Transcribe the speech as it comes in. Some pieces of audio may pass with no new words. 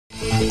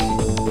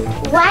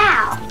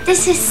Wow,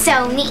 this is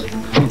so neat.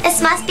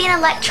 This must be an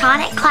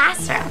electronic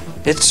classroom.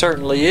 It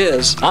certainly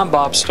is. I'm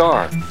Bob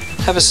Starr.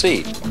 Have a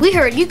seat. We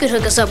heard you could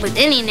hook us up with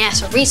any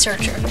NASA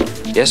researcher.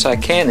 Yes, I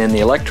can. In the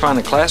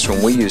electronic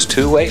classroom, we use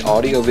two-way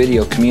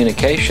audio-video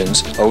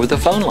communications over the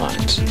phone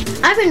lines.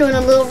 I've been doing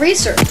a little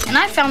research, and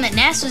I found that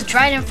NASA's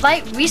Dryden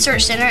Flight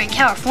Research Center in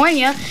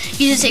California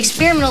uses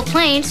experimental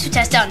planes to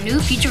test out new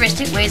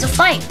futuristic ways of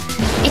flight.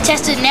 It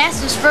tested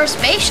NASA's first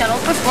space shuttle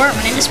before it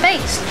went into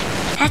space.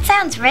 That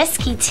sounds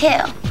risky, too.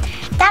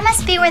 That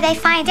must be where they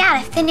find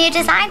out if the new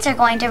designs are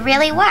going to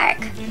really work.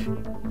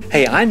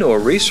 Hey, I know a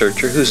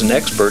researcher who's an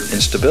expert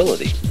in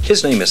stability.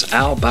 His name is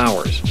Al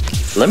Bowers.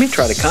 Let me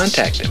try to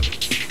contact him.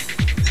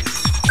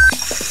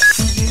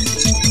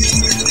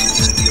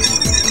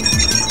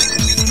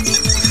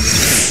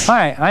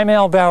 Hi, I'm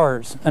Al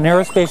Bowers, an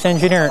aerospace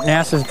engineer at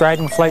NASA's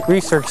Dryden Flight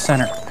Research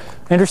Center.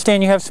 I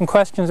understand you have some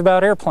questions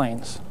about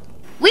airplanes.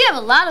 We have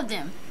a lot of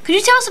them. Could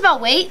you tell us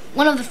about weight,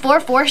 one of the four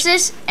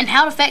forces, and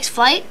how it affects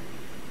flight?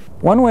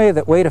 One way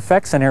that weight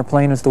affects an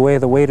airplane is the way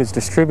the weight is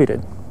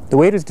distributed. The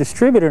weight is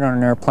distributed on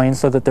an airplane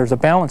so that there's a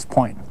balance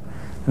point,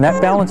 and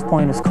that balance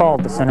point is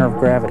called the center of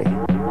gravity.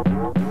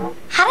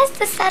 How does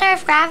the center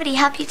of gravity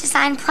help you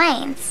design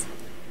planes?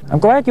 I'm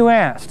glad you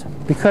asked,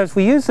 because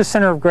we use the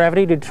center of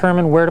gravity to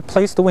determine where to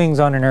place the wings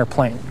on an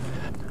airplane.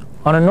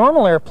 On a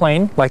normal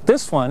airplane, like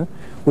this one,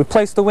 we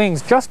place the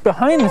wings just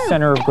behind the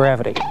center of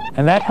gravity,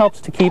 and that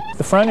helps to keep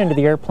the front end of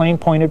the airplane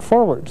pointed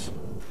forwards.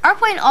 Our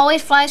plane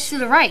always flies to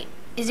the right.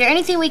 Is there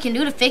anything we can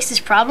do to fix this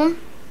problem?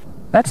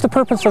 That's the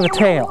purpose of the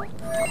tail.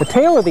 The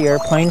tail of the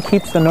airplane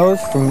keeps the nose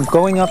from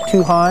going up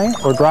too high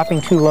or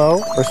dropping too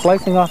low or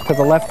slicing off to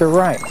the left or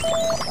right.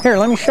 Here,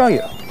 let me show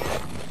you.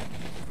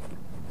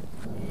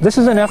 This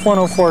is an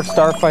F-104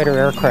 Starfighter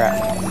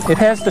aircraft. It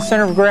has the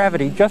center of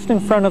gravity just in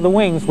front of the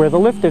wings where the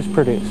lift is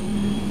produced,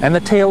 and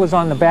the tail is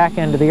on the back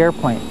end of the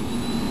airplane.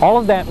 All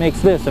of that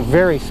makes this a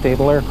very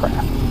stable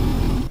aircraft.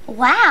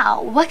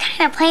 Wow, what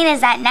kind of plane is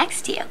that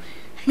next to you?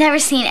 I've never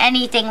seen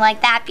anything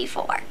like that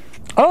before.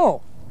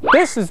 Oh,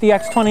 this is the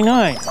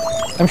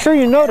X-29. I'm sure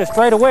you noticed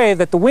right away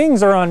that the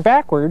wings are on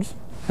backwards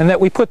and that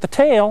we put the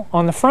tail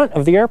on the front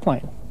of the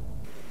airplane.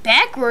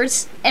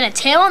 Backwards? And a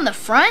tail on the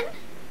front?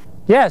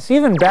 Yes,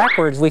 even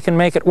backwards we can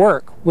make it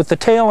work, with the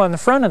tail on the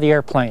front of the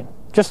airplane,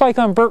 just like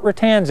on Burt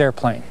Rutan's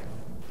airplane.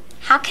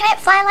 How can it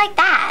fly like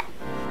that?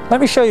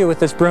 Let me show you with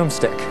this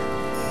broomstick.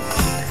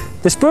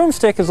 This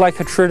broomstick is like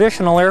a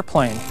traditional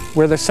airplane,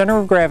 where the center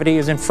of gravity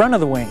is in front of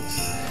the wings,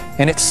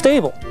 and it's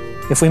stable.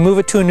 If we move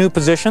it to a new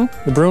position,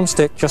 the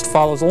broomstick just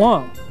follows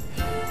along.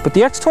 But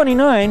the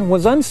X-29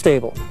 was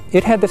unstable.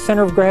 It had the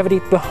center of gravity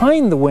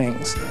behind the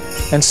wings,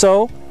 and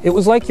so it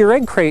was like your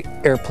egg crate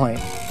airplane.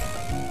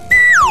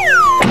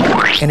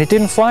 And it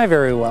didn't fly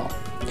very well.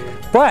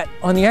 But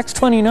on the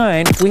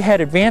X-29, we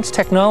had advanced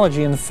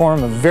technology in the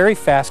form of very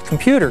fast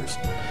computers.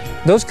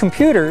 Those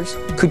computers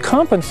could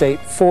compensate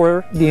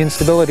for the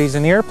instabilities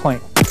in the airplane.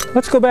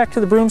 Let's go back to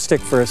the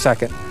broomstick for a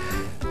second.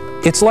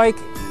 It's like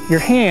your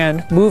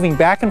hand moving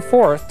back and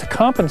forth to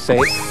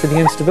compensate for the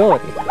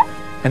instability.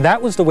 And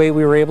that was the way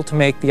we were able to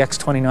make the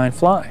X-29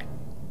 fly.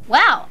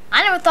 Wow,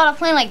 I never thought a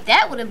plane like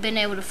that would have been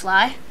able to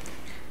fly.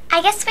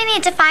 I guess we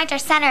need to find our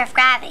center of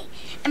gravity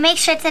and make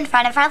sure it's in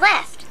front of our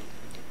lift.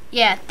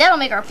 Yeah, that'll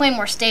make our plane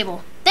more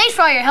stable. Thanks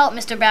for all your help,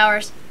 Mr.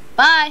 Bowers.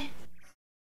 Bye.